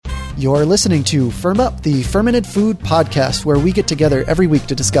You're listening to Firm Up, the Fermented Food Podcast, where we get together every week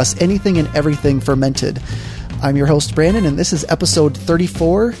to discuss anything and everything fermented. I'm your host, Brandon, and this is episode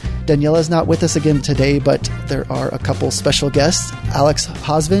 34. Daniela's not with us again today, but there are a couple special guests, Alex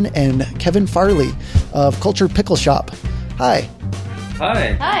Hosvin and Kevin Farley of Cultured Pickle Shop. Hi.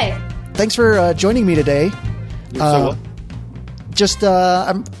 Hi. Hi. Thanks for joining me today. You're so welcome.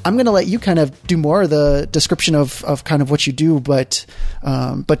 I'm going to let you kind of do more of the description of kind of what you do, but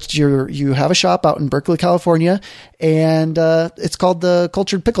you have a shop out in Berkeley, California, and it's called the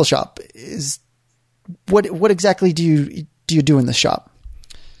Cultured Pickle Shop. What exactly do you do in this shop?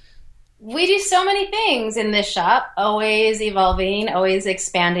 We do so many things in this shop, always evolving, always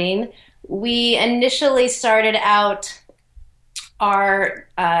expanding. We initially started out our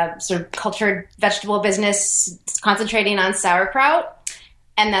sort of cultured vegetable business concentrating on sauerkraut,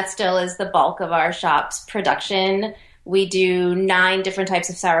 and that still is the bulk of our shop's production. We do 9 different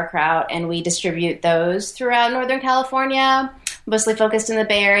types of sauerkraut, and we distribute those throughout Northern California, mostly focused in the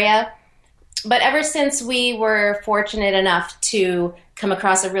Bay Area. But ever since we were fortunate enough to come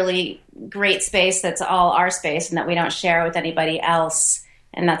across a really great space that's all our space and that we don't share with anybody else,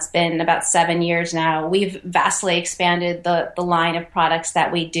 and that's been about 7 years now, we've vastly expanded the line of products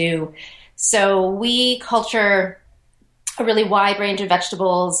that we do. So we culture a really wide range of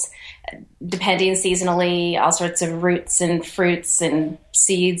vegetables, depending seasonally, all sorts of roots and fruits and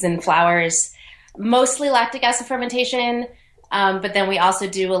seeds and flowers, mostly lactic acid fermentation. But then we also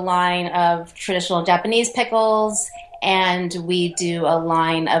do a line of traditional Japanese pickles, and we do a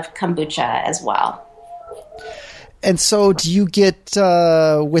line of kombucha as well. And so do you get,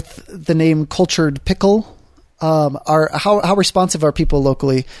 with the name Cultured Pickle, how responsive are people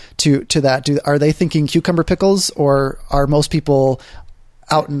locally to that? Are they thinking cucumber pickles, or are most people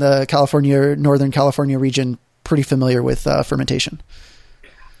out in the Northern California region pretty familiar with fermentation?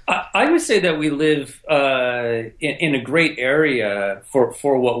 I would say that we live in a great area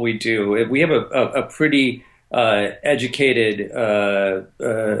for what we do. We have a pretty educated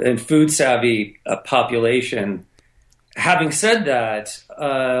and food savvy population. Having said that,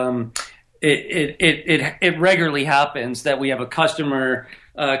 it regularly happens that we have a customer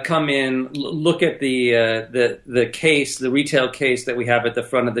come in, look at the case, the retail case that we have at the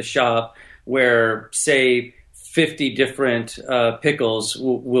front of the shop, where, say, 50 different pickles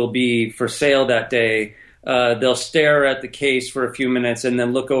will be for sale that day. They'll stare at the case for a few minutes and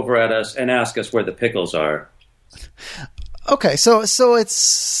then look over at us and ask us where the pickles are. Okay, so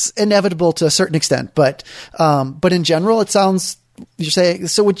it's inevitable to a certain extent, but in general, it sounds, you say,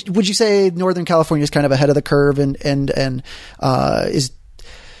 so would you say Northern California is kind of ahead of the curve and is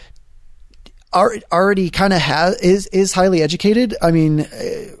already kind of is highly educated? I mean,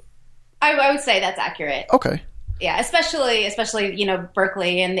 I would say that's accurate. Okay. Yeah, especially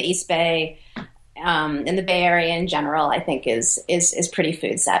Berkeley and the East Bay, and the Bay Area in general, I think is pretty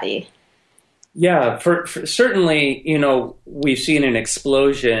food savvy. Yeah, for certainly, we've seen an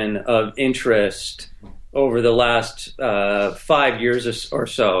explosion of interest over the last 5 years or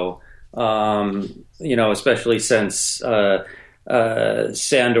so. Especially since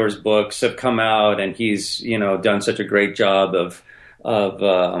Sandor's books have come out, and he's done such a great job of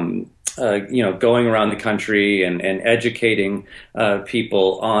going around the country and educating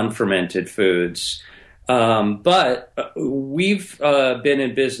people on fermented foods. But we've been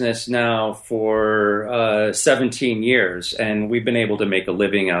in business now for 17 years, and we've been able to make a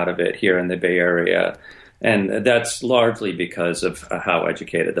living out of it here in the Bay Area. And that's largely because of how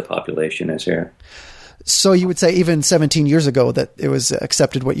educated the population is here. So you would say even 17 years ago that it was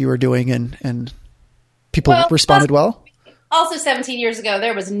accepted what you were doing and people responded well? Also 17 years ago,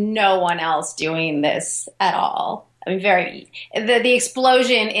 there was no one else doing this at all. I mean, the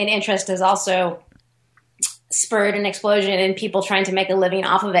explosion in interest has also spurred an explosion in people trying to make a living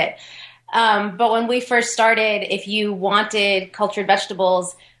off of it. But when we first started, if you wanted cultured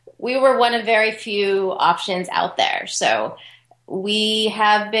vegetables, we were one of very few options out there. So we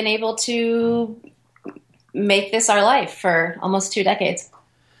have been able to make this our life for almost 2 decades.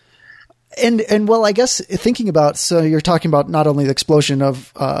 And well, I guess thinking about, so you're talking about not only the explosion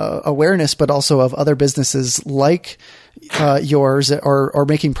of awareness, but also of other businesses like yours or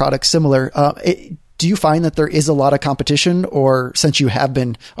making products similar. Do you find that there is a lot of competition, or since you have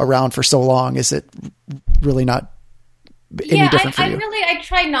been around for so long, is it really not any different for you? I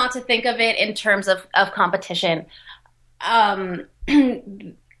try not to think of it in terms of competition.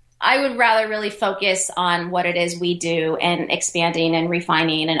 I would rather really focus on what it is we do and expanding and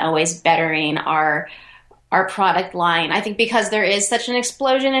refining and always bettering our product line. I think because there is such an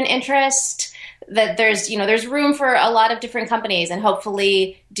explosion in interest, that there's room for a lot of different companies, and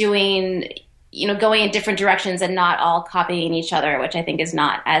hopefully doing, going in different directions and not all copying each other, which I think is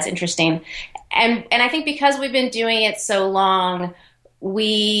not as interesting. And I think because we've been doing it so long,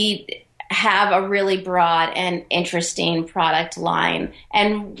 we have a really broad and interesting product line.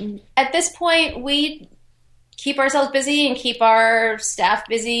 And at this point, we keep ourselves busy and keep our staff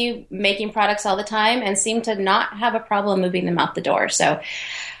busy making products all the time, and seem to not have a problem moving them out the door. So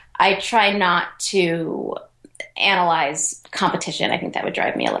I try not to analyze competition. I think that would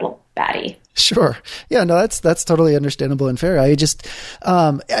drive me a little batty. Sure. Yeah, no, that's totally understandable and fair. I just,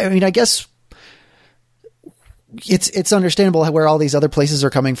 I guess it's understandable where all these other places are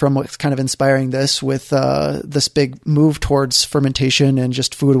coming from, what's kind of inspiring this with this big move towards fermentation and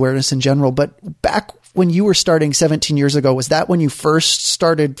just food awareness in general. But back when you were starting 17 years ago, was that when you first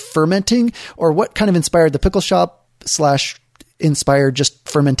started fermenting, or what kind of inspired the pickle shop / inspired just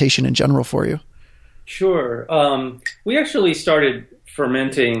fermentation in general for you? Sure. We actually started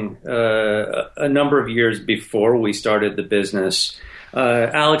fermenting a number of years before we started the business.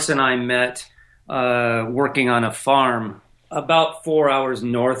 Alex and I met working on a farm about 4 hours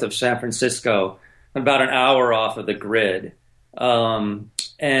north of San Francisco, about an hour off of the grid. And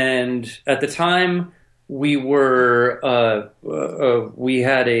at the time, we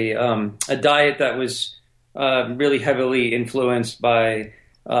had a diet that was really heavily influenced by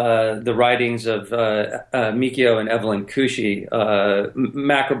the writings of Mikio and Evelyn Kushi,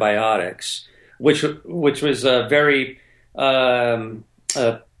 macrobiotics, which was very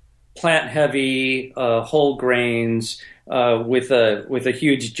plant heavy, whole grains, with a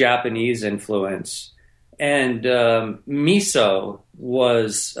huge Japanese influence. And miso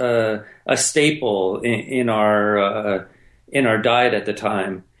was a staple in our diet at the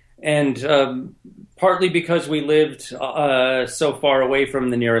time, and partly because we lived so far away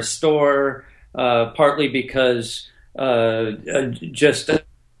from the nearest store, partly because just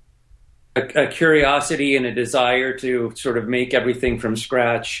a curiosity and a desire to sort of make everything from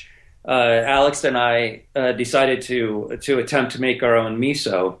scratch. Alex and I decided to attempt to make our own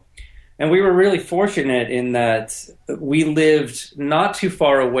miso. And we were really fortunate in that we lived not too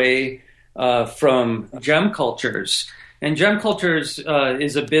far away from Gem Cultures. And Gem Cultures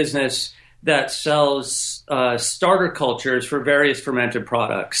is a business that sells starter cultures for various fermented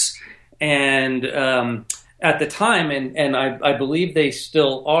products. And at the time, and I believe they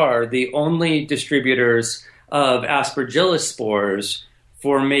still are, the only distributors of Aspergillus spores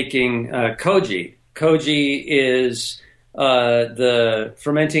for making koji. Koji is the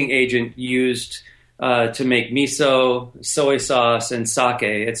fermenting agent used to make miso, soy sauce, and sake.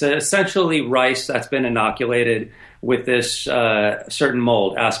 It's essentially rice that's been inoculated with this certain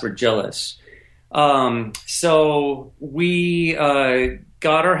mold, Aspergillus. So we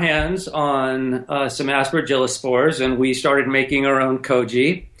got our hands on some Aspergillus spores, and we started making our own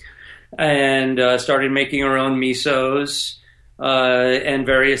koji, and started making our own misos, and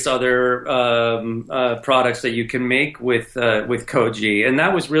various other products that you can make with koji. And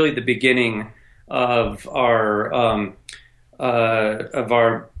that was really the beginning of our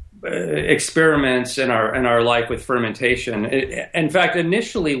experiments in our life with fermentation. In fact,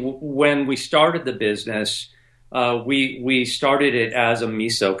 initially when we started the business, we started it as a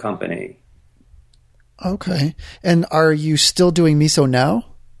miso company. Okay. And are you still doing miso now?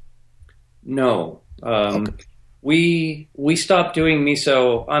 No. Okay. We stopped doing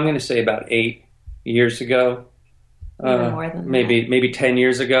miso, I'm going to say about 8 years ago. More than maybe 10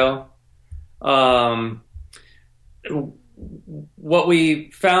 years ago. What we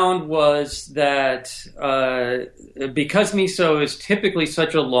found was that because miso is typically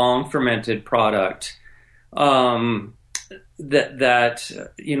such a long fermented product, that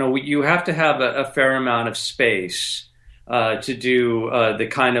you have to have a fair amount of space to do the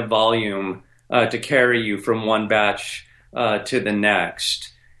kind of volume to carry you from one batch to the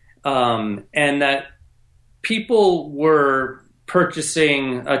next, and that people were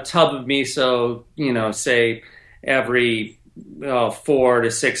purchasing a tub of miso, say every 4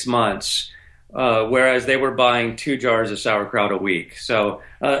 to 6 months, whereas they were buying 2 jars of sauerkraut a week. So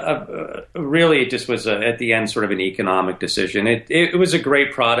really, it just was at the end sort of an economic decision. It was a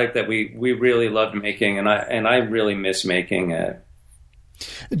great product that we really loved making, and I really miss making it.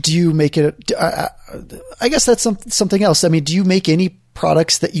 Do you make it? I guess that's something else. I mean, do you make any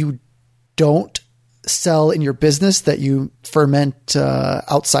products that you don't sell in your business that you ferment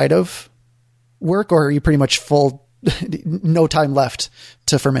outside of work, or are you pretty much full, no time left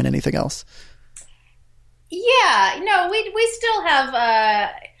to ferment anything else? Yeah, no, we still have,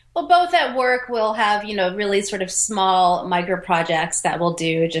 both at work we'll have, really sort of small micro projects that we'll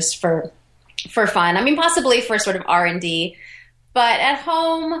do just for for fun. I mean, possibly for sort of R&D, but at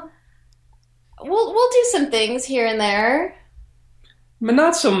home, we'll do some things here and there. But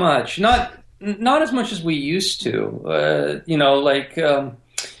not so much. Not as much as we used to.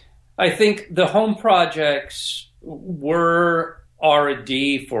 I think the home projects were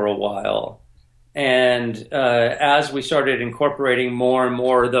R&D for a while, and as we started incorporating more and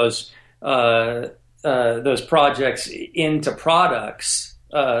more of those projects into products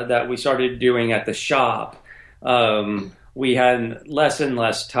that we started doing at the shop, we had less and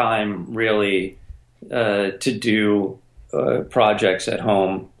less time really to do projects at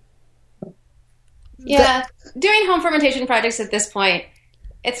home. Yeah, doing home fermentation projects at this point,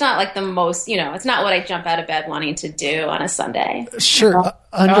 it's not like the most, it's not what I jump out of bed wanting to do on a Sunday. Sure,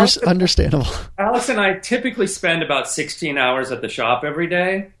 understandable. Alex and I typically spend about 16 hours at the shop every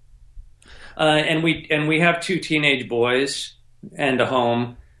day, and we have 2 teenage boys and a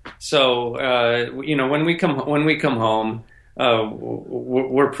home. So when we come home,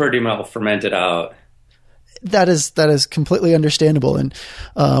 we're pretty well fermented out. That is completely understandable. And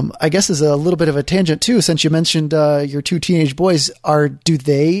I guess as a little bit of a tangent too, since you mentioned your 2 teenage boys, do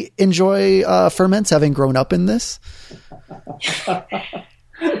they enjoy ferments, having grown up in this?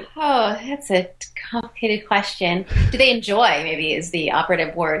 Oh, that's a complicated question. Do they enjoy, maybe is the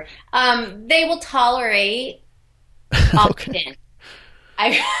operative word. They will tolerate often.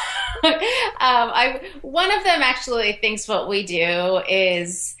 Okay. One of them actually thinks what we do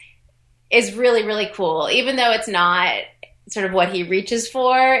is really, really cool, even though it's not sort of what he reaches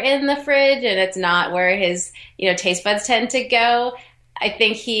for in the fridge and it's not where his, taste buds tend to go. I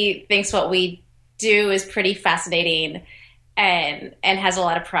think he thinks what we do is pretty fascinating and has a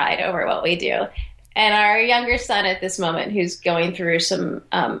lot of pride over what we do. And our younger son at this moment, who's going through some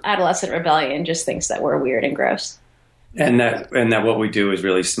adolescent rebellion, just thinks that we're weird and gross. And that what we do is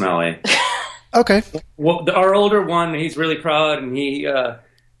really smelly. Okay. Well, our older one, he's really proud, and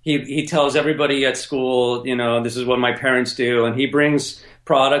he tells everybody at school, this is what my parents do, and he brings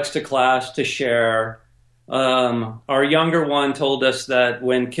products to class to share. Our younger one told us that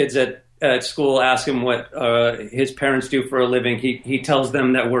when kids at school ask him what his parents do for a living, he tells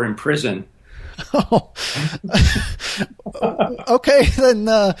them that we're in prison. Oh. Okay, then.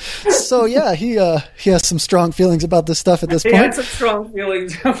 So yeah, he has some strong feelings about this stuff at this point. He has some strong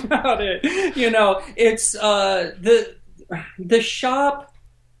feelings about it. It's the shop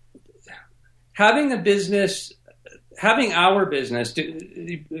having our business,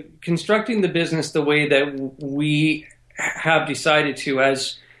 constructing the business the way that we have decided to,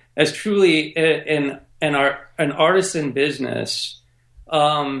 as truly an artisan business.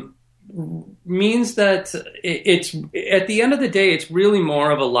 Means that it's at the end of the day, it's really more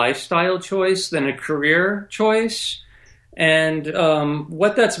of a lifestyle choice than a career choice. And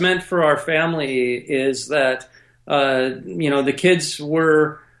what that's meant for our family is that the kids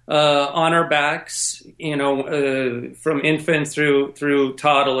were on our backs, from infant through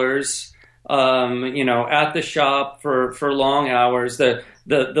toddlers, at the shop for long hours. The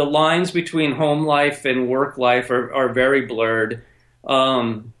lines between home life and work life are very blurred.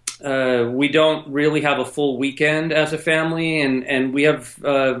 We don't really have a full weekend as a family, and we have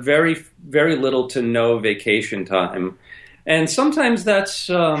very, very little to no vacation time. And sometimes that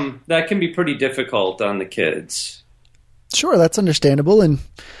can be pretty difficult on the kids. Sure, that's understandable. And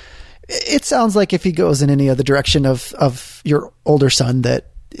it sounds like if he goes in any other direction of your older son,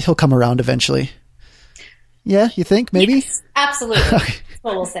 that he'll come around eventually. Yeah, you think maybe? Yes, absolutely. That's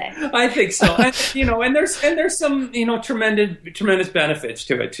what we'll say. I think so. And there's some tremendous benefits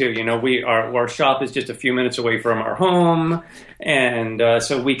to it too. Our shop is just a few minutes away from our home, and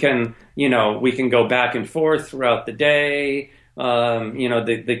so we can go back and forth throughout the day.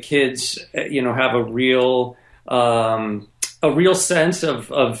 The kids have a real sense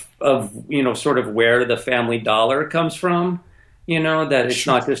of sort of where the family dollar comes from. That it's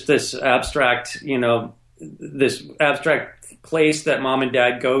not just this abstract place that mom and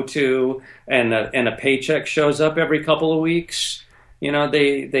dad go to, and a paycheck shows up every couple of weeks.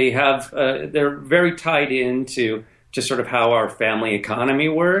 They're very tied into sort of how our family economy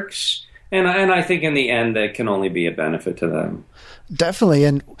works, and I think in the end that can only be a benefit to them. Definitely.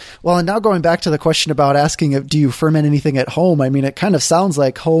 And now going back to the question about asking do you ferment anything at home? I mean, it kind of sounds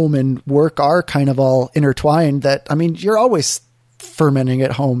like home and work are kind of all intertwined. You're always fermenting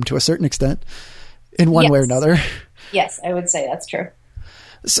at home to a certain extent in one way or another. Yes, I would say that's true.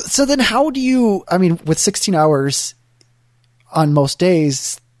 So then how do you, with 16 hours on most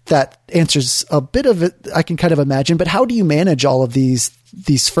days, that answers a bit of it, I can kind of imagine, but how do you manage all of these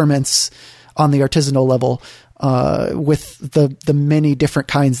ferments on the artisanal level with the many different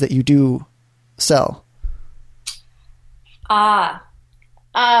kinds that you do sell? Um,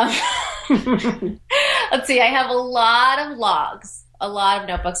 let's see. I have a lot of logs, a lot of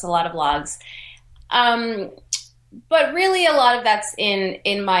notebooks, a lot of logs. But really a lot of that's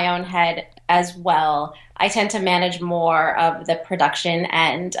in my own head as well. I tend to manage more of the production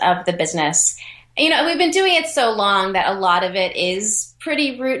end of the business. We've been doing it so long that a lot of it is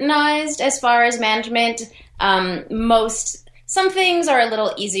pretty routinized as far as management. Some things are a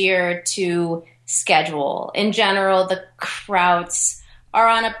little easier to schedule. In general, the krauts are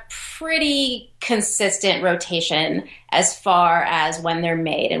on a pretty consistent rotation as far as when they're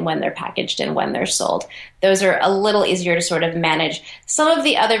made and when they're packaged and when they're sold. Those are a little easier to sort of manage. Some of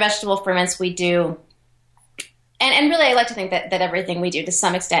the other vegetable ferments we do, and really I like to think that everything we do to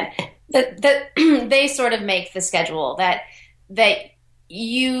some extent, that they sort of make the schedule, that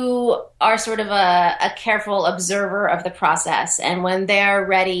you are sort of a careful observer of the process. And when they're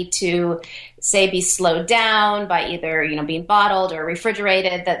ready to, say, be slowed down by either, being bottled or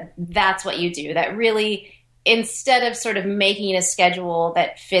refrigerated, that's what you do. That really, instead of sort of making a schedule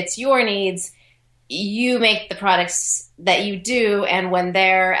that fits your needs, you make the products that you do. And when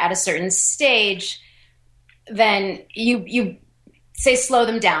they're at a certain stage, then you say slow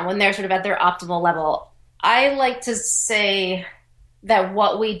them down when they're sort of at their optimal level. I like to say that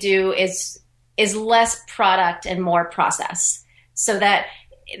what we do is less product and more process, so that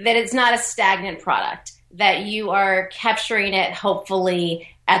it's not a stagnant product, that you are capturing it hopefully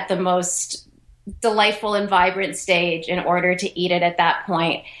at the most delightful and vibrant stage in order to eat it at that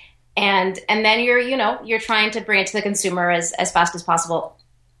point. And then you're trying to bring it to the consumer as fast as possible.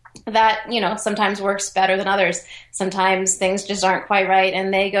 That, sometimes works better than others. Sometimes things just aren't quite right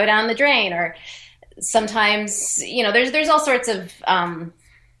and they go down the drain, or sometimes, there's all sorts of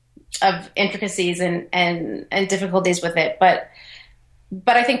intricacies and difficulties with it. But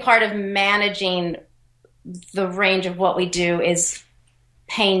I think part of managing the range of what we do is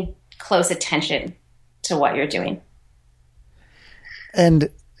paying close attention to what you're doing. And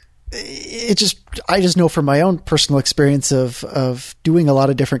I just know from my own personal experience of doing a lot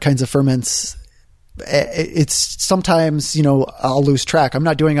of different kinds of ferments, it's sometimes, I'll lose track. I'm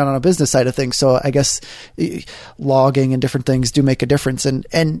not doing it on a business side of things. So I guess logging and different things do make a difference.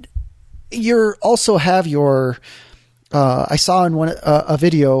 And you also have your, I saw in a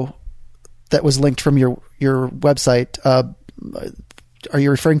video that was linked from your website. Are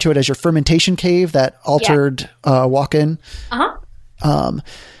you referring to it as your fermentation cave, that altered walk-in? Uh-huh.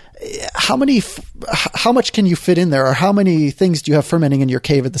 How much can you fit in there, or how many things do you have fermenting in your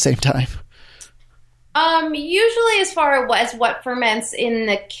cave at the same time? Usually, as far as what ferments in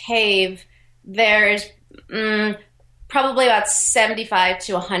the cave, there's probably about 75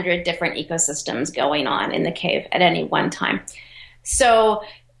 to 100 different ecosystems going on in the cave at any one time. So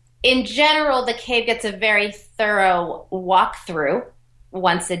in general, the cave gets a very thorough walkthrough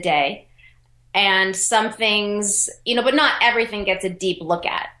once a day. And some things, but not everything gets a deep look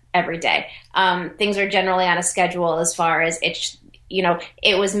at every day. Things are generally on a schedule as far as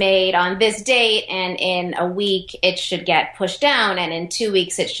it was made on this date, and in a week it should get pushed down, and in 2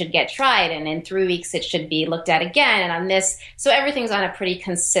 weeks it should get tried, and in 3 weeks it should be looked at again, and on this. So everything's on a pretty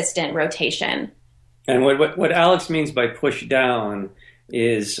consistent rotation. And what Alex means by push down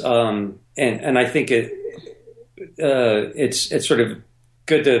is, and I think it's sort of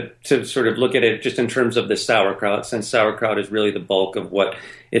good to sort of look at it just in terms of the sauerkraut, since sauerkraut is really the bulk of what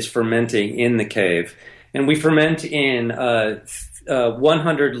it's fermenting in the cave. And we ferment in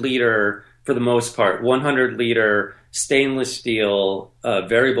 100 liter, for the most part, 100 liter stainless steel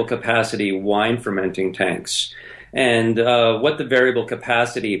variable capacity wine fermenting tanks. And what the variable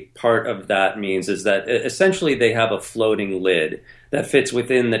capacity part of that means is that essentially they have a floating lid that fits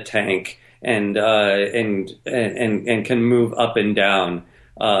within the tank and can move up and down,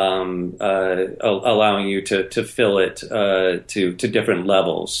 allowing you to fill it to different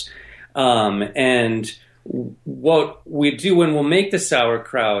levels. And what we do when we'll make the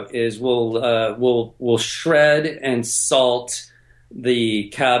sauerkraut is we'll shred and salt the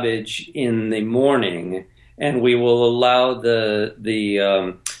cabbage in the morning, and we will allow the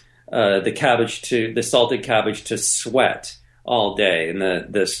salted cabbage to sweat all day, and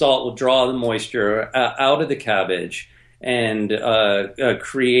the salt will draw the moisture out of the cabbage and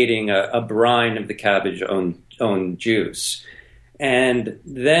creating a brine of the cabbage own juice. And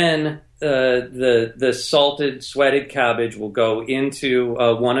then the salted, sweated cabbage will go into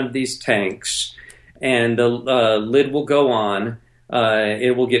one of these tanks, and the lid will go on.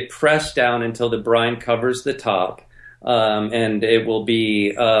 It will get pressed down until the brine covers the top, and it will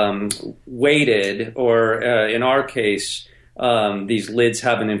be weighted, or in our case, these lids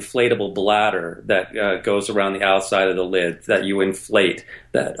have an inflatable bladder that goes around the outside of the lid that you inflate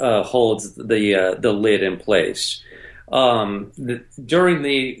that holds the lid in place. During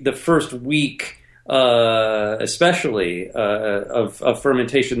the first week, especially of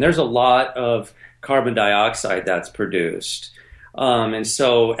fermentation, there's a lot of carbon dioxide that's produced. And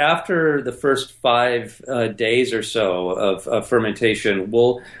so after the first 5 days or so of fermentation,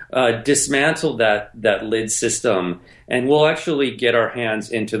 we'll dismantle that lid system, and we'll actually get our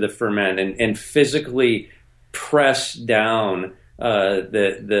hands into the ferment and physically press down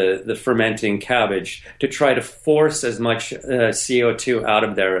the fermenting cabbage to try to force as much CO2 out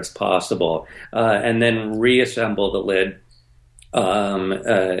of there as possible, and then reassemble the lid. And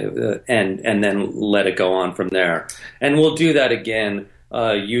then let it go on from there. And we'll do that again,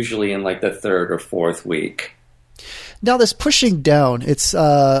 usually in like the 3rd or 4th week. Now this pushing down, it's,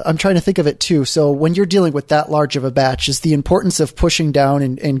 I'm trying to think of it too. So when you're dealing with that large of a batch, is the importance of pushing down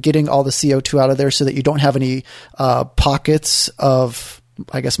and getting all the CO2 out of there so that you don't have any, pockets of,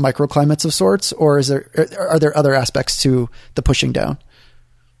 I guess, microclimates of sorts, or are there other aspects to the pushing down?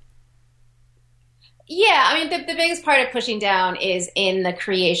 Yeah, I mean, the biggest part of pushing down is in the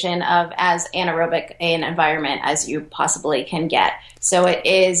creation of as anaerobic an environment as you possibly can get. So it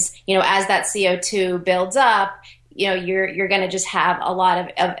is, as that CO2 builds up, you're going to just have a lot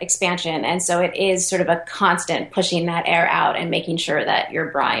of expansion. And so it is sort of a constant pushing that air out and making sure that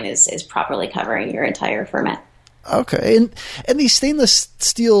your brine is properly covering your entire ferment. Okay. And these stainless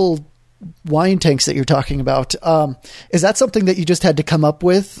steel wine tanks that you're talking about, is that something that you just had to come up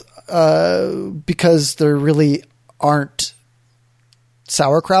with? Because there really aren't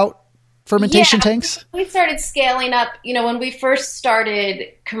sauerkraut fermentation tanks? We started scaling up. When we first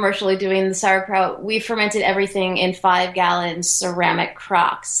started commercially doing the sauerkraut, we fermented everything in 5-gallon ceramic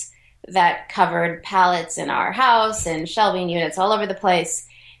crocks that covered pallets in our house and shelving units all over the place.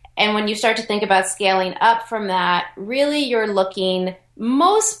 And when you start to think about scaling up from that, really you're looking,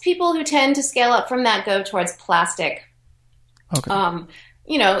 most people who tend to scale up from that go towards plastic. Okay.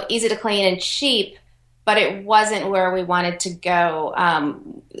 Easy to clean and cheap, but it wasn't where we wanted to go.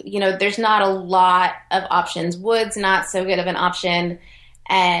 There's not a lot of options. Wood's not so good of an option,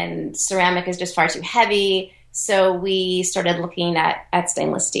 and ceramic is just far too heavy. So we started looking at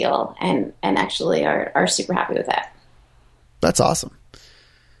stainless steel and actually are super happy with that. That's awesome.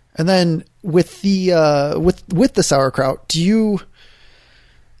 And then with the with the sauerkraut,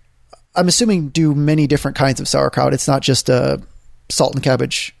 I'm assuming do many different kinds of sauerkraut. It's not just salt and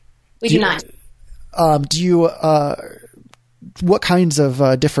cabbage. We do not. What kinds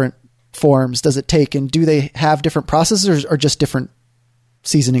of different forms does it take, and do they have different processes or just different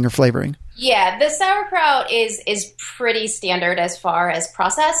seasoning or flavoring? Yeah, the sauerkraut is pretty standard as far as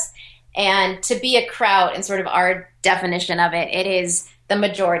process, and to be a kraut and sort of our definition of it, it is the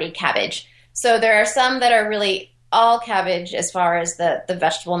majority cabbage. So there are some that are really all cabbage as far as the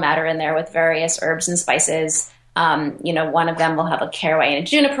vegetable matter in there with various herbs and spices. One of them will have a caraway and a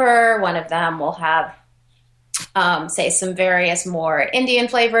juniper. One of them will have, say, some various more Indian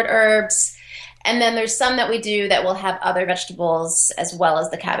flavored herbs. And then there's some that we do that will have other vegetables as well as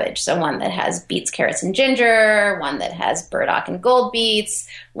the cabbage. So one that has beets, carrots, and ginger, one that has burdock and gold beets,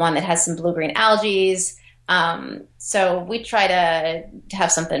 one that has some blue-green algae. So we try to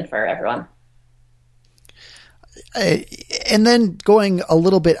have something for everyone. And then going a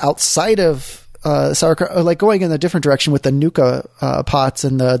little bit outside of sauerkraut, like going in a different direction with the Nuka pots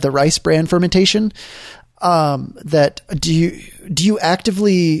and the rice bran fermentation. That do you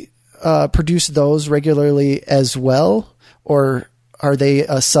actively produce those regularly as well, or are they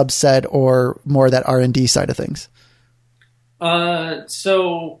a subset or more that R&D side of things?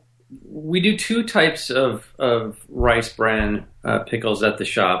 So we do 2 types of rice bran pickles at the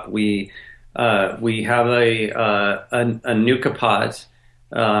shop. We have a Nuka pot,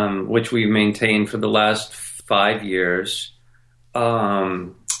 which we've maintained for the last 5 years.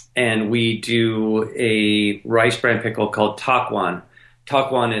 And we do a rice bran pickle called Takwan.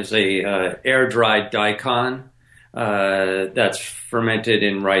 Takwan is a air-dried daikon that's fermented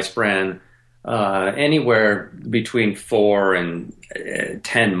in rice bran anywhere between 4 and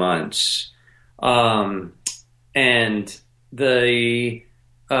 10 months. And the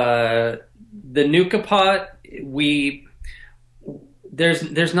Nuka pot,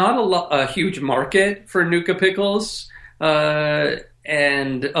 there's not a huge market for Nuka pickles,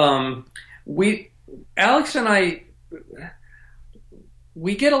 and Alex and I,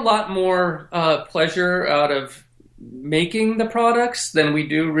 we get a lot more pleasure out of making the products than we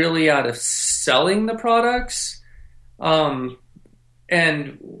do really out of selling the products.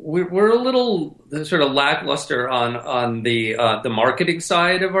 and we're a little sort of lackluster on the marketing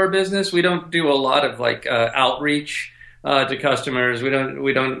side of our business. We don't do a lot of like outreach to customers.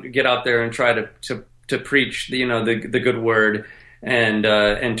 We don't get out there and try to preach the good word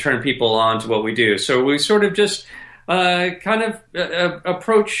and turn people on to what we do. So we sort of just kind of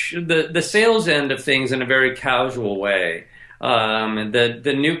approach the sales end of things in a very casual way.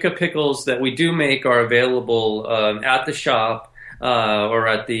 The Nuka pickles that we do make are available at the shop or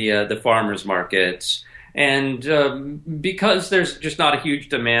at the farmers markets. And because there's just not a huge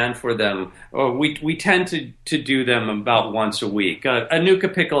demand for them, we tend to do them about once a week. A Nuka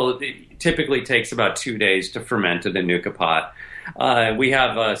pickle typically takes about 2 days to ferment in a Nuka pot. We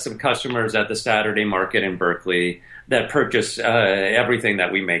have some customers at the Saturday market in Berkeley that purchase everything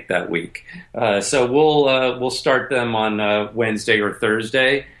that we make that week. So we'll start them on Wednesday or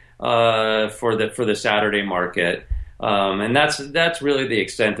Thursday for the Saturday market. And that's really the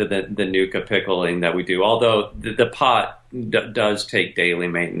extent of the Nuka pickling that we do, although the pot does take daily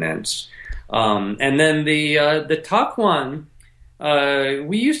maintenance. And then the Taquan,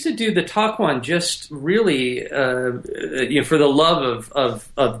 we used to do the Taquan just really for the love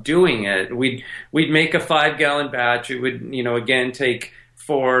of doing it. We'd make a 5-gallon batch. It would again take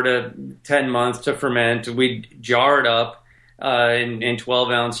 4 to 10 months to ferment. We'd jar it up in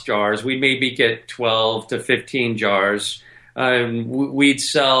 12-ounce jars. We'd maybe get 12 to 15 jars. We'd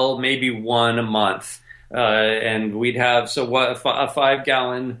sell maybe one a month, and we'd have a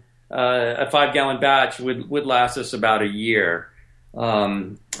 5-gallon batch would last us about a year.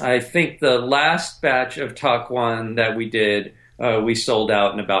 I think the last batch of Taquan that we did, we sold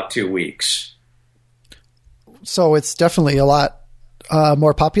out in about 2 weeks. So it's definitely a lot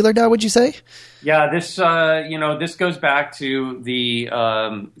more popular now, would you say? Yeah, this goes back to the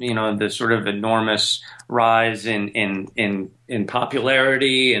the sort of enormous rise in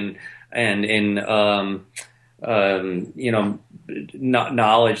popularity and in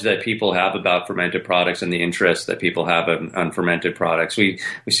knowledge that people have about fermented products and the interest that people have on fermented products. We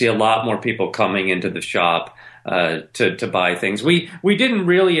see a lot more people coming into the shop to buy things. We didn't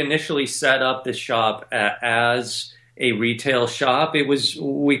really initially set up the shop as a retail shop.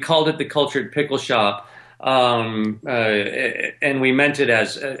 We called it the Cultured Pickle Shop, and we meant it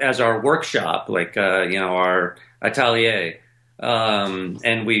as our workshop, like our atelier.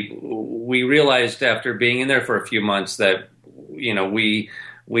 And we realized after being in there for a few months that we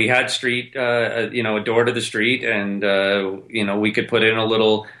had street a door to the street, and we could put in a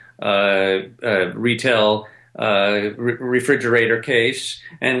little retail refrigerator case,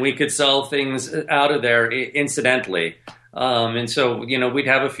 and we could sell things out of there incidentally. And so, we'd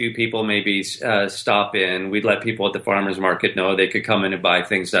have a few people maybe stop in. We'd let people at the farmers market know they could come in and buy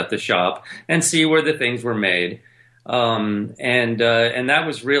things at the shop and see where the things were made. And that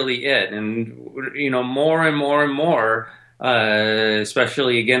was really it. And, more and more and more,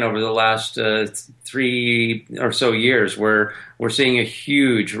 especially again over the last 3 or so years, we're seeing a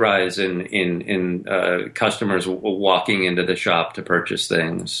huge rise in customers walking into the shop to purchase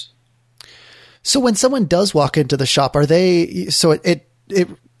things. So when someone does walk into the shop, are they? So it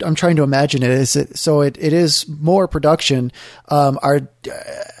I'm trying to imagine it. It is more production. Are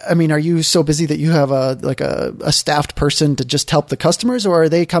you so busy that you have a staffed person to just help the customers, or are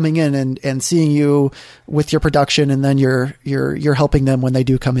they coming in and seeing you with your production, and then you're helping them when they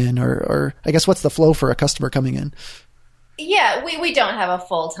do come in, or I guess what's the flow for a customer coming in? Yeah, we don't have a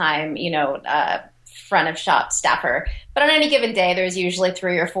full-time, front of shop staffer, but on any given day, there's usually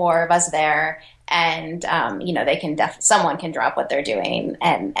 3 or 4 of us there. And, they can someone can drop what they're doing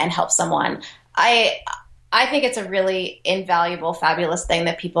and help someone. I think it's a really invaluable, fabulous thing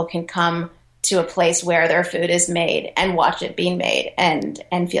that people can come to a place where their food is made and watch it being made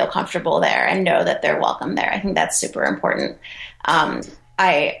and feel comfortable there and know that they're welcome there. I think that's super important.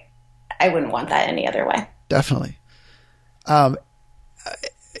 I wouldn't want that any other way. Definitely.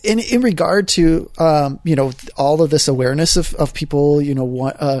 In regard to, all of this awareness of people,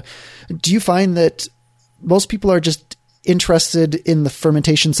 do you find that most people are just interested in the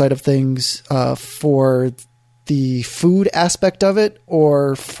fermentation side of things for the food aspect of it,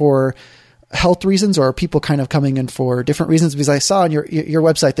 or for health reasons, or are people kind of coming in for different reasons? Because I saw on your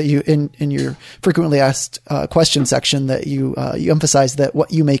website that you in your frequently asked question section that you emphasize that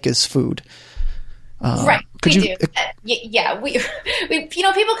what you make is food. Right. We do. Yeah. We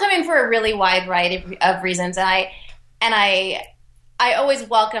people come in for a really wide variety of reasons. And I always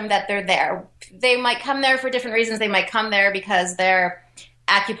welcome that they're there. They might come there for different reasons. They might come there because they're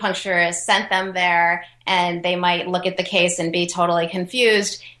acupuncturist sent them there, and they might look at the case and be totally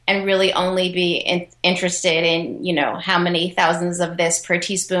confused and really only be interested in, how many thousands of this per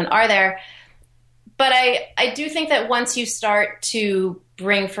teaspoon are there. But I do think that once you start to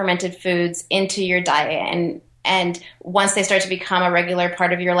bring fermented foods into your diet and once they start to become a regular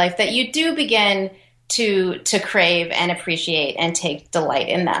part of your life, that you do begin to crave and appreciate and take delight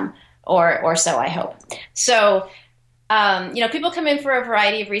in them, or so I hope. So, people come in for a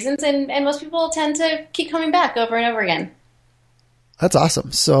variety of reasons, and most people tend to keep coming back over and over again. That's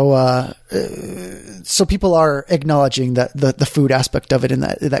awesome. So, so people are acknowledging that the food aspect of it and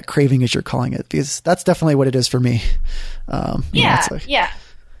that craving, as you're calling it, because that's definitely what it is for me. Yeah.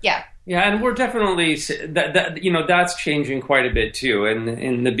 And we're definitely that's changing quite a bit too. And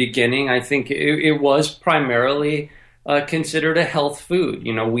in the beginning, I think it was primarily considered a health food.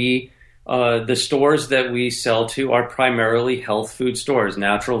 The stores that we sell to are primarily health food stores,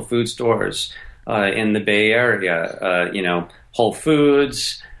 natural food stores in the Bay Area. Whole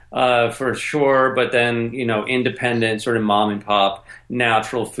Foods for sure, but then independent sort of mom and pop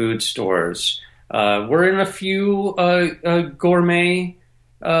natural food stores. We're in a few gourmet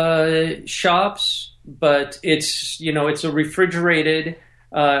shops, but it's a refrigerated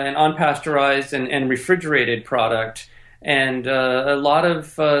and unpasteurized and refrigerated product, and a lot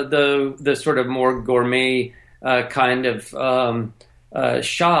of the sort of more gourmet kind of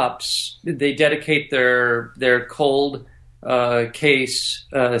shops, they dedicate their cold case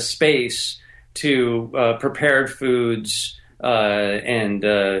space to prepared foods and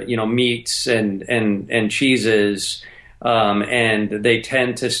meats and cheeses, and they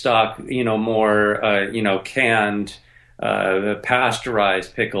tend to stock more canned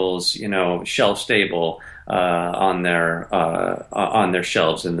pasteurized pickles, shelf stable on their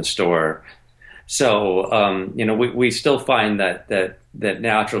shelves in the store. So we still find that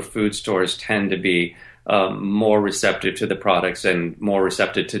natural food stores tend to be more receptive to the products and more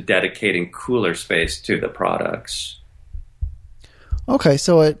receptive to dedicating cooler space to the products. Okay,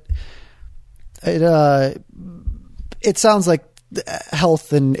 so it sounds like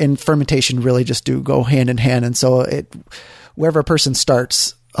health and fermentation really just do go hand in hand, and so wherever a person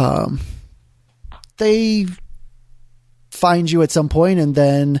starts, they find you at some point and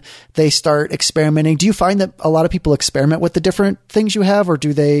then they start experimenting. Do you find that a lot of people experiment with the different things you have, or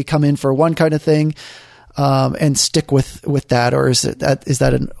do they come in for one kind of thing and stick with that, or is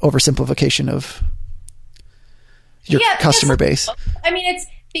that an oversimplification of your customer base? I mean, it's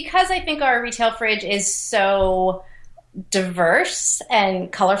because I think our retail fridge is so diverse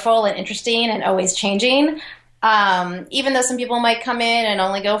and colorful and interesting and always changing. Even though some people might come in and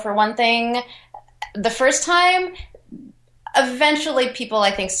only go for one thing the first time, eventually people,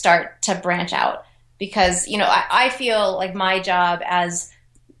 I think, start to branch out because, I feel like my job as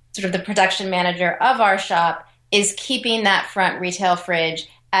sort of the production manager of our shop is keeping that front retail fridge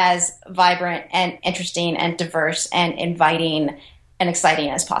as vibrant and interesting and diverse and inviting and exciting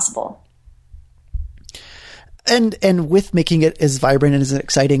as possible. And with making it as vibrant and as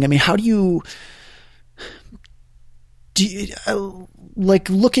exciting, I mean, how do you like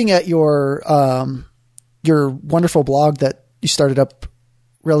looking at your wonderful blog that you started up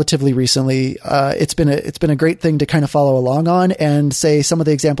relatively recently? It's been a great thing to kind of follow along on and say some of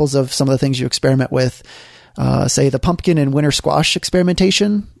the examples of some of the things you experiment with, say the pumpkin and winter squash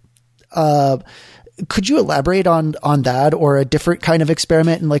experimentation. Could you elaborate on that, or a different kind of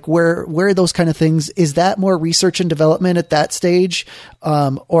experiment, and like where those kind of things, is that more research and development at that stage?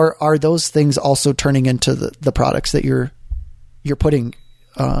 Or are those things also turning into the products that you're putting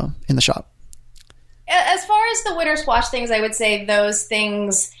in the shop? As far as the winter squash things, I would say those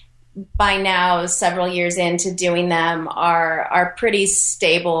things by now, several years into doing them, are pretty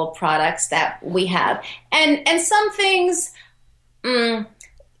stable products that we have. And some things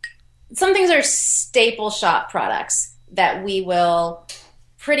are staple shop products that we will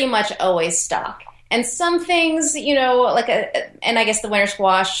pretty much always stock. And some things, and I guess the winter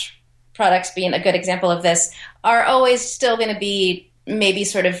squash products being a good example of this, are always still going to be maybe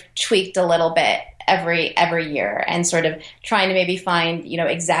sort of tweaked a little bit every year, and sort of trying to maybe find,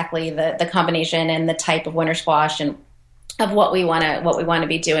 exactly the combination and the type of winter squash and of what we want to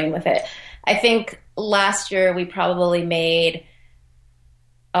be doing with it. I think last year we probably made,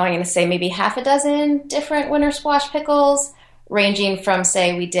 I'm going to say maybe half a dozen different winter squash pickles, ranging from,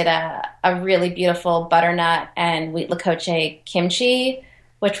 say, we did a really beautiful butternut and wheat lakoche kimchi,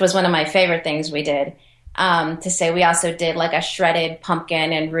 which was one of my favorite things we did, to say we also did like a shredded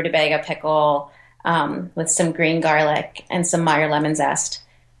pumpkin and rutabaga pickle with some green garlic and some Meyer lemon zest.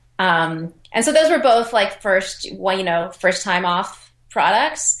 And so those were both like first time off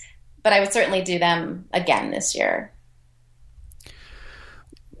products, but I would certainly do them again this year.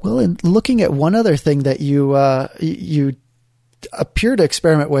 Well, and looking at one other thing that you appear to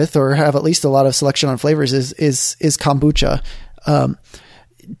experiment with, or have at least a lot of selection on flavors, is kombucha.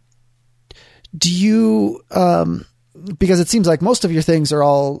 Do you, because it seems like most of your things are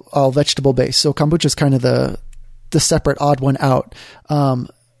all vegetable based, so kombucha is kind of the separate odd one out.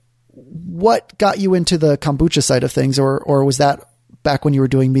 What got you into the kombucha side of things, or was that back when you were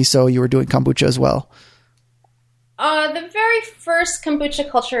doing miso, you were doing kombucha as well? The very first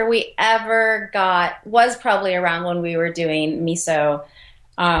kombucha culture we ever got was probably around when we were doing miso.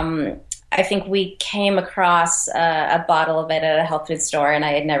 I think we came across a bottle of it at a health food store, and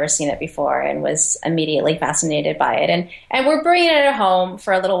I had never seen it before and was immediately fascinated by it. And we're bringing it at home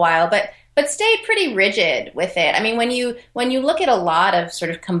for a little while, but stayed pretty rigid with it. I mean, when you look at a lot of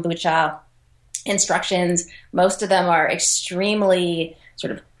sort of kombucha instructions, most of them are extremely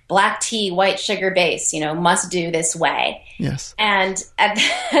sort of black tea, white sugar base, must do this way. Yes. And at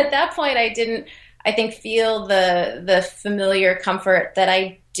that point, I didn't, I think, feel the familiar comfort that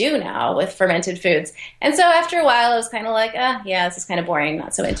I do now with fermented foods. And so after a while, I was kind of like, yeah, this is kind of boring,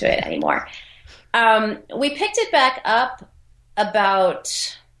 not so into it anymore. We picked it back up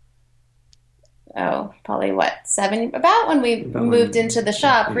about, probably about when we moved into the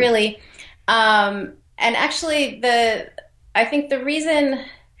shop, really. And actually, I think the reason,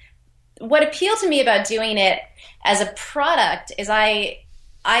 what appealed to me about doing it as a product is I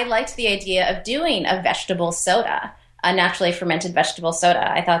liked the idea of doing a vegetable soda, a naturally fermented vegetable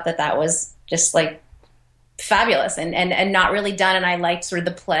soda. I thought that was just like fabulous and not really done. And I liked sort of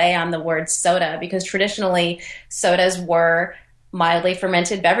the play on the word soda, because traditionally sodas were mildly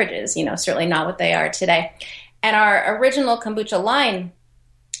fermented beverages, certainly not what they are today. And our original kombucha line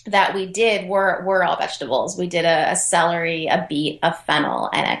that we did were all vegetables. We did a celery, a beet, a fennel,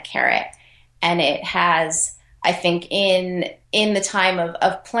 and a carrot. And it has, I think, in the time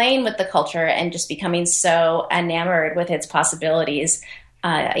of playing with the culture and just becoming so enamored with its possibilities,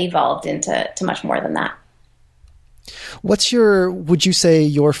 evolved into much more than that. Would you say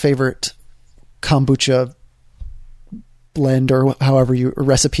your favorite kombucha blend, or however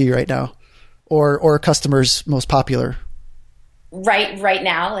recipe right now, or customer's most popular? Right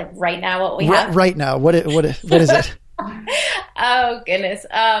now, what we have right now. What is it? Oh goodness.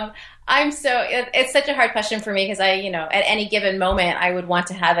 It's such a hard question for me, because at any given moment I would want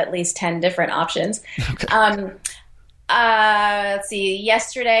to have at least 10 different options. Okay. Let's see.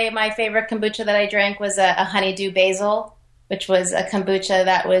 Yesterday, my favorite kombucha that I drank was a honeydew basil, which was a kombucha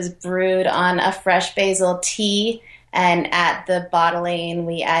that was brewed on a fresh basil tea. And at the bottling,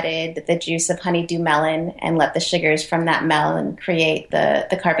 we added the juice of honeydew melon and let the sugars from that melon create the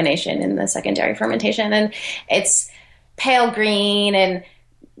carbonation in the secondary fermentation. And it's pale green and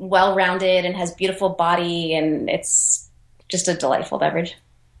well-rounded and has beautiful body, and it's just a delightful beverage.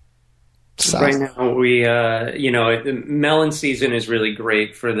 Right now, we the melon season is really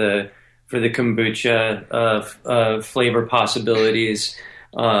great for the kombucha flavor possibilities.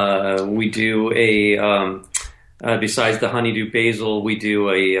 We do besides the honeydew basil, we do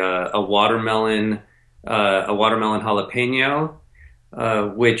a watermelon jalapeno,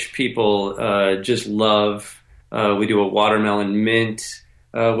 which people just love. We do a watermelon mint,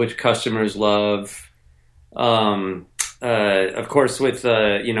 which customers love. Of course, with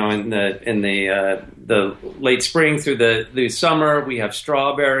in the late spring through the summer, we have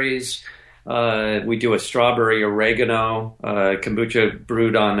strawberries. We do a strawberry oregano kombucha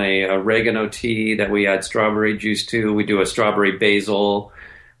brewed on a oregano tea that we add strawberry juice to. We do a strawberry basil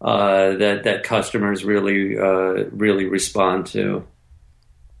that customers really respond to.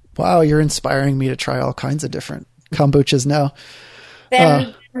 Wow, you're inspiring me to try all kinds of different kombuchas now.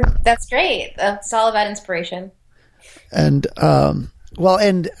 Then that's great. It's all about inspiration. And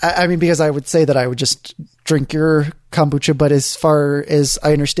and I mean, because I would say that I would just drink your kombucha, but as far as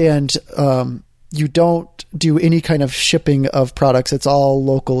I understand, you don't do any kind of shipping of products. It's all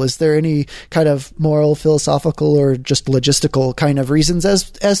local. Is there any kind of moral, philosophical, or just logistical kind of reasons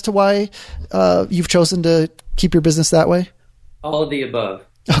as to why you've chosen to keep your business that way? All of the above.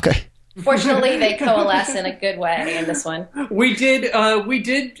 Okay. Fortunately, they coalesce in a good way in this one. We did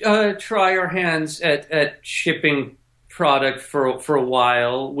try our hands at shipping product for a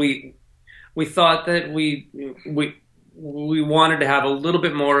while. We thought that we wanted to have a little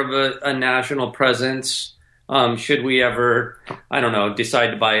bit more of a national presence. Should we ever, I don't know,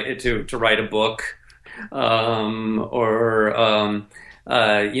 decide to write a book,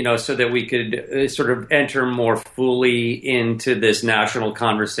 so that we could sort of enter more fully into this national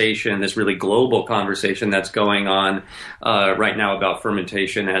conversation, this really global conversation that's going on right now about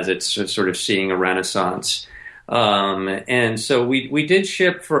fermentation as it's sort of seeing a renaissance. And so we did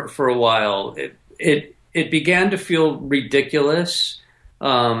ship for a while. It began to feel ridiculous,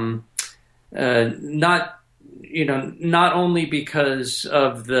 not only because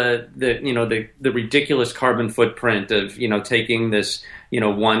of the ridiculous carbon footprint of taking this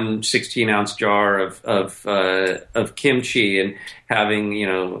 1 16-ounce jar of kimchi and having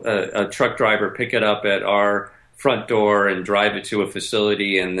a truck driver pick it up at our front door and drive it to a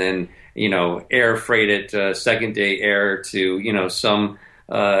facility and then air freight it second day air to some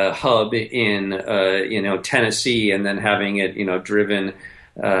hub in Tennessee and then having it driven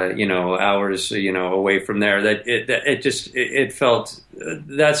hours away from there. That it felt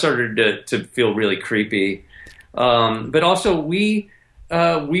that started to feel really creepy. But also we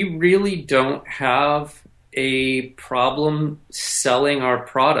really don't have a problem selling our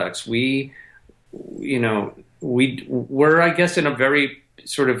products. We're I guess in a very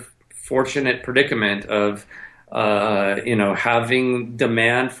sort of fortunate predicament of having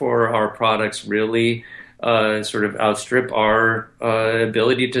demand for our products really sort of outstrip our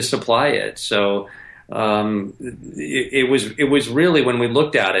ability to supply it. So it was really, when we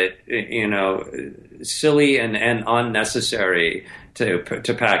looked at it, silly and unnecessary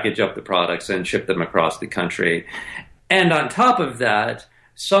to package up the products and ship them across the country. And on top of that,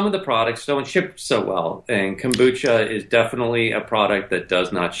 some of the products don't ship so well, and kombucha is definitely a product that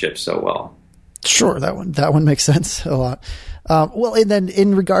does not ship so well. Sure, that one makes sense a lot. Well, and then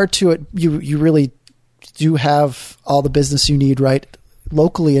in regard to it, you really do have all the business you need right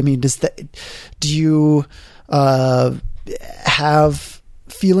locally. I mean, do you have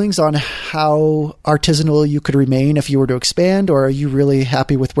feelings on how artisanal you could remain if you were to expand, or are you really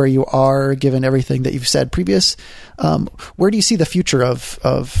happy with where you are given everything that you've said previous? Where do you see the future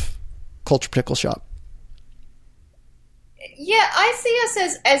of Culture Pickle Shop? Yeah, I see us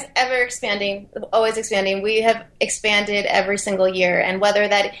as ever expanding, always expanding. We have expanded every single year, and whether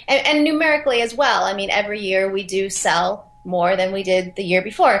that and numerically as well. I mean, every year we do sell more than we did the year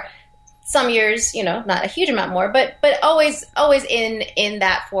before. Some years, not a huge amount more, but always in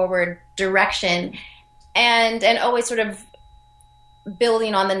that forward direction, and always sort of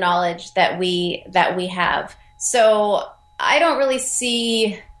building on the knowledge that we have. So I don't really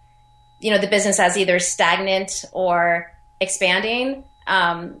see, the business as either stagnant or expanding.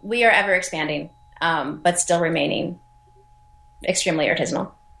 We are ever expanding, but still remaining extremely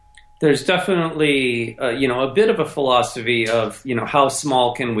artisanal. There's definitely, a bit of a philosophy of, how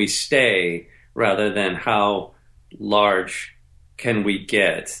small can we stay rather than how large can we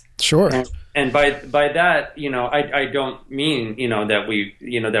get. Sure. And by that, I don't mean,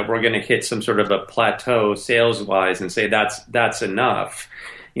 that that we're going to hit some sort of a plateau sales wise and say that's enough.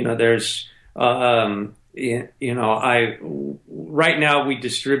 There's, right now we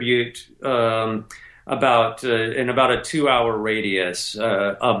distribute about in about a 2-hour radius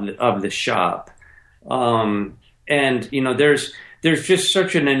of the shop, and there's just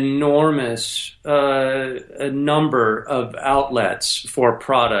such an enormous a number of outlets for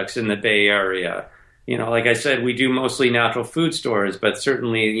products in the Bay Area. Like I said, we do mostly natural food stores, but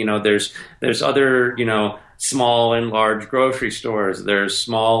certainly there's other small and large grocery stores. There's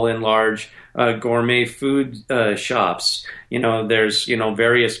small and large gourmet food shops. There's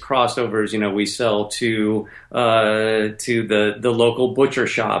various crossovers. We sell to the local butcher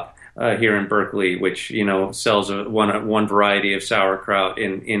shop here in Berkeley, which sells one variety of sauerkraut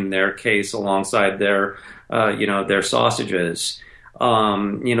in their case alongside their their sausages.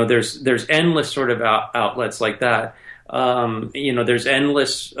 There's endless sort of outlets like that. There's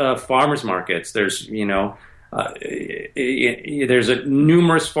endless farmers markets. There's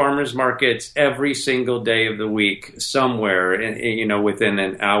numerous farmers markets every single day of the week somewhere, within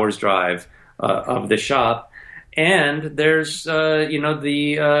an hour's drive of the shop. And there's,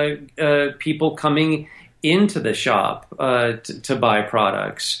 the people coming into the shop to buy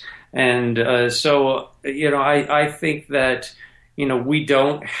products. And so, I think that, we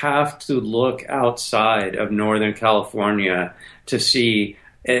don't have to look outside of Northern California to see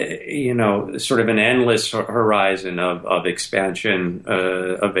sort of an endless horizon of expansion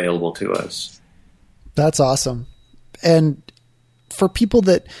available to us. That's awesome. And for people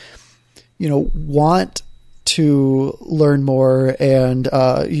that, want to learn more and,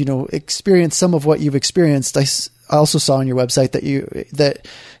 experience some of what you've experienced, I also saw on your website that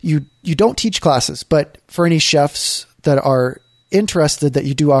you don't teach classes, but for any chefs that are interested, that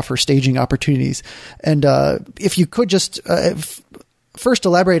you do offer staging opportunities. And if you could just first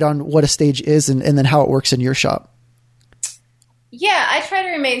elaborate on what a stage is and then how it works in your shop. Yeah, I try to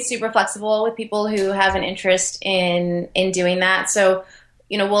remain super flexible with people who have an interest in doing that. So,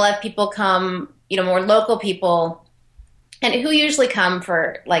 we'll have people come, more local people, and who usually come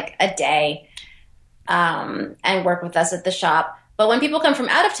for like a day and work with us at the shop. But when people come from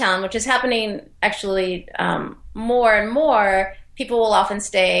out of town, which is happening actually more and more, people will often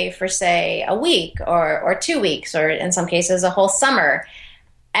stay for, say, a week or 2 weeks, or in some cases, a whole summer.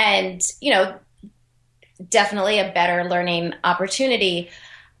 And, definitely a better learning opportunity.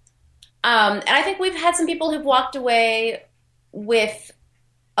 And I think we've had some people who've walked away with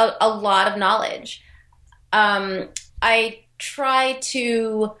a lot of knowledge. I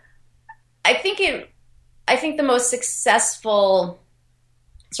think the most successful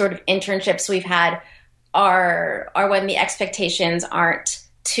sort of internships we've had are when the expectations aren't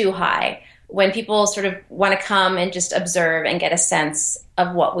too high, when people sort of want to come and just observe and get a sense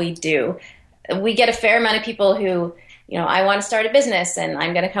of what we do. We get a fair amount of people who, I want to start a business and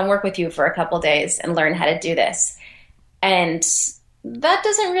I'm going to come work with you for a couple days and learn how to do this. And that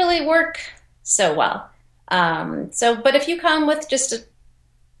doesn't really work so well. But if you come with just a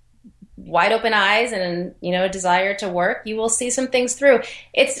wide open eyes and, a desire to work, you will see some things through.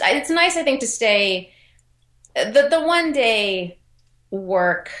 It's nice, I think, to stay the 1 day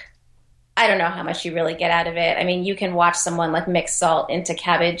work. I don't know how much you really get out of it. I mean, you can watch someone like mix salt into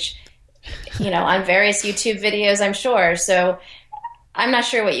cabbage, on various YouTube videos, I'm sure. So I'm not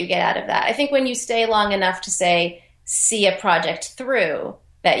sure what you get out of that. I think when you stay long enough to see a project through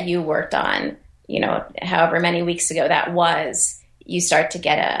that you worked on, however many weeks ago that was, you start to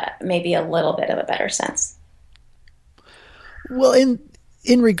get maybe a little bit of a better sense. Well,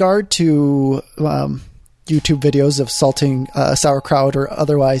 in regard to YouTube videos of salting sauerkraut or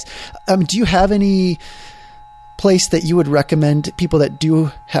otherwise, do you have any place that you would recommend people that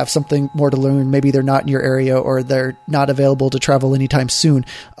do have something more to learn? Maybe they're not in your area or they're not available to travel anytime soon.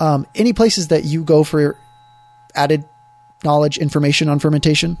 Any places that you go for added knowledge, information on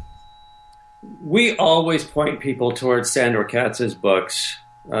fermentation? We always point people towards Sandor Katz's books,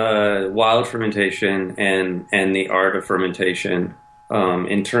 Wild Fermentation and The Art of Fermentation,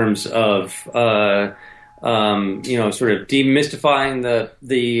 in terms of sort of demystifying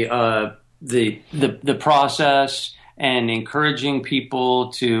the process and encouraging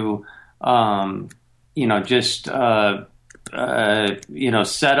people to just set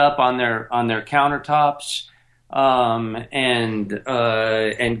up on their countertops and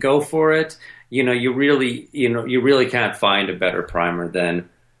go for it. You really can't find a better primer than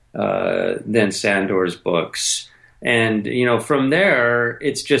Sandor's books. And from there,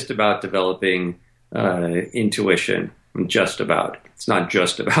 it's just about developing intuition. Just about. It's not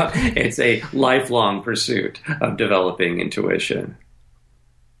just about. It's a lifelong pursuit of developing intuition.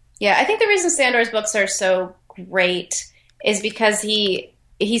 Yeah, I think the reason Sandor's books are so great is because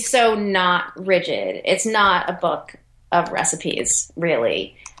he's so not rigid. It's not a book of recipes,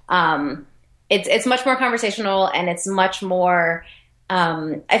 really. It's much more conversational, and it's much more,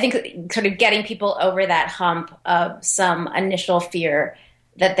 I think, sort of getting people over that hump of some initial fear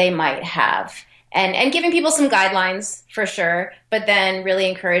that they might have. And giving people some guidelines for sure, but then really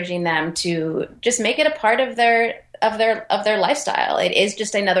encouraging them to just make it a part of their lifestyle. It is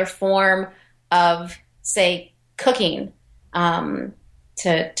just another form of, say, cooking to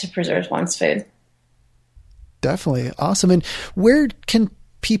preserve one's food. Definitely. Awesome. And where can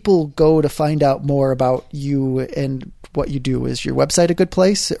people go to find out more about you and what you do? Is your website a good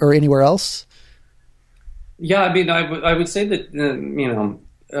place, or anywhere else? Yeah, I mean, I would say that,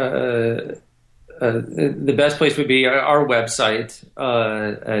 the best place would be our website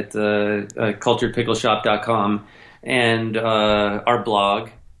at culturedpickleshop.com and our blog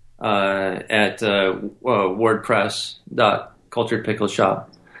at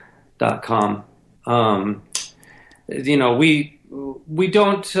wordpress.culturedpickleshop.com. We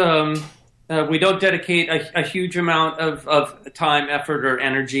don't dedicate a huge amount of time, effort, or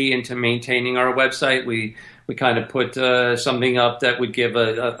energy into maintaining our website. We kind of put something up that would give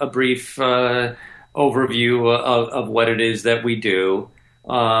a brief overview of what it is that we do.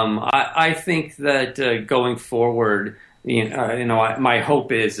 I think that going forward, my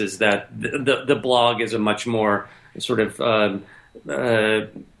hope is that the blog is a much more sort of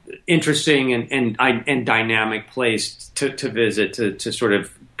interesting and dynamic place to visit to sort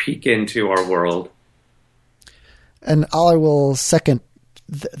of peek into our world. And I will second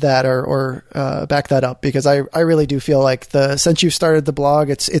that or back that up, because I really do feel like since you've started the blog,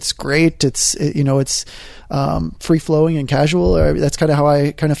 it's great. It's free flowing and casual. That's kind of how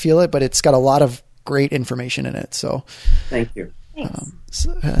I kind of feel it, but it's got a lot of great information in it. So thank you. Thanks.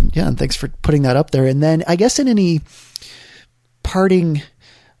 And thanks for putting that up there. And then I guess in any parting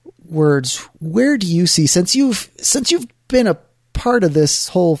words, where do you see, since you've been a part of this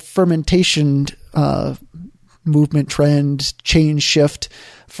whole fermentation movement, trend, change, shift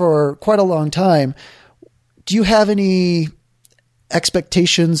for quite a long time, do you have any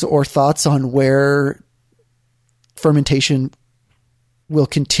expectations or thoughts on where fermentation will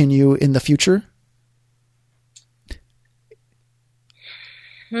continue in the future?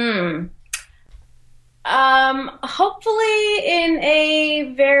 Hopefully in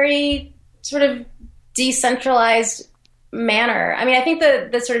a very sort of decentralized manner. I mean, I think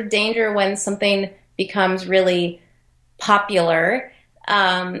the sort of danger when something becomes really popular,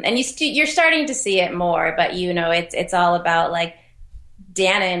 and you're starting to see it more, but it's all about like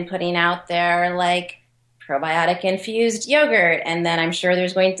Dannon putting out their like probiotic infused yogurt, and then I'm sure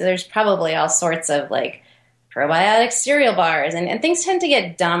there's probably all sorts of like probiotic cereal bars, and things tend to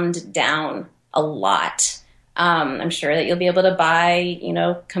get dumbed down a lot. I'm sure that you'll be able to buy,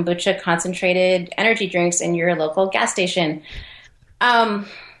 kombucha concentrated energy drinks in your local gas station. It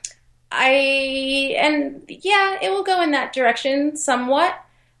will go in that direction somewhat,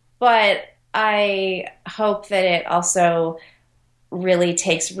 but I hope that it also really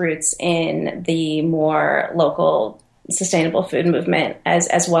takes roots in the more local sustainable food movement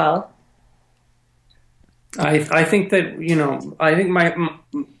as well. I think that, I think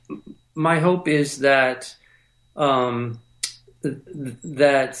my hope is that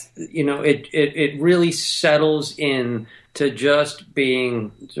it really settles in to just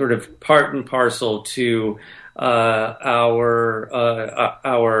being sort of part and parcel to our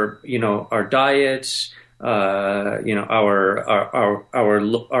diets, our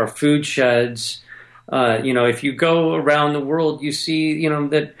food sheds. If you go around the world, you see,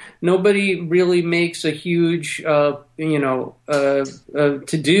 that nobody really makes a huge, to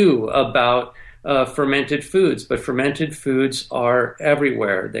do about fermented foods, but fermented foods are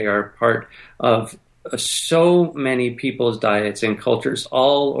everywhere. They are part of so many people's diets and cultures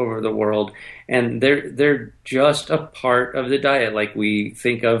all over the world, and they're just a part of the diet. Like we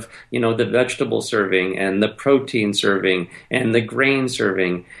think of, the vegetable serving and the protein serving and the grain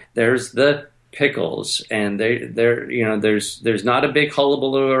serving. There's the pickles, and there's not a big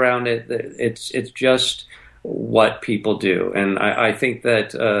hullabaloo around it. It's just what people do, and I think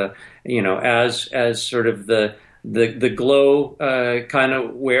that as sort of the glow kind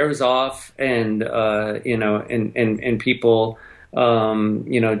of wears off, and and people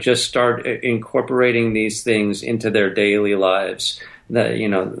just start incorporating these things into their daily lives,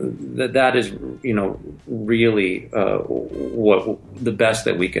 that is really what the best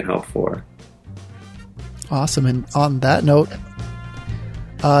that we can hope for. Awesome. And on that note,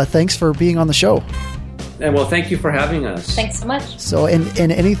 thanks for being on the show. And well, thank you for having us. Thanks so much. So, and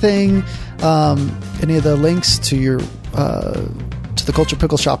anything, any of the links to your to the Culture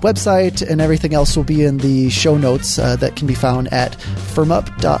Pickle Shop website and everything else will be in the show notes that can be found at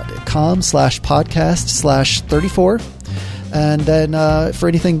firmup.com/podcast/34. And then for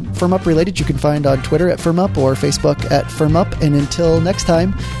anything FirmUp related, you can find on Twitter at FirmUp or Facebook at FirmUp. And until next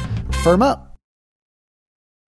time, Firm Up.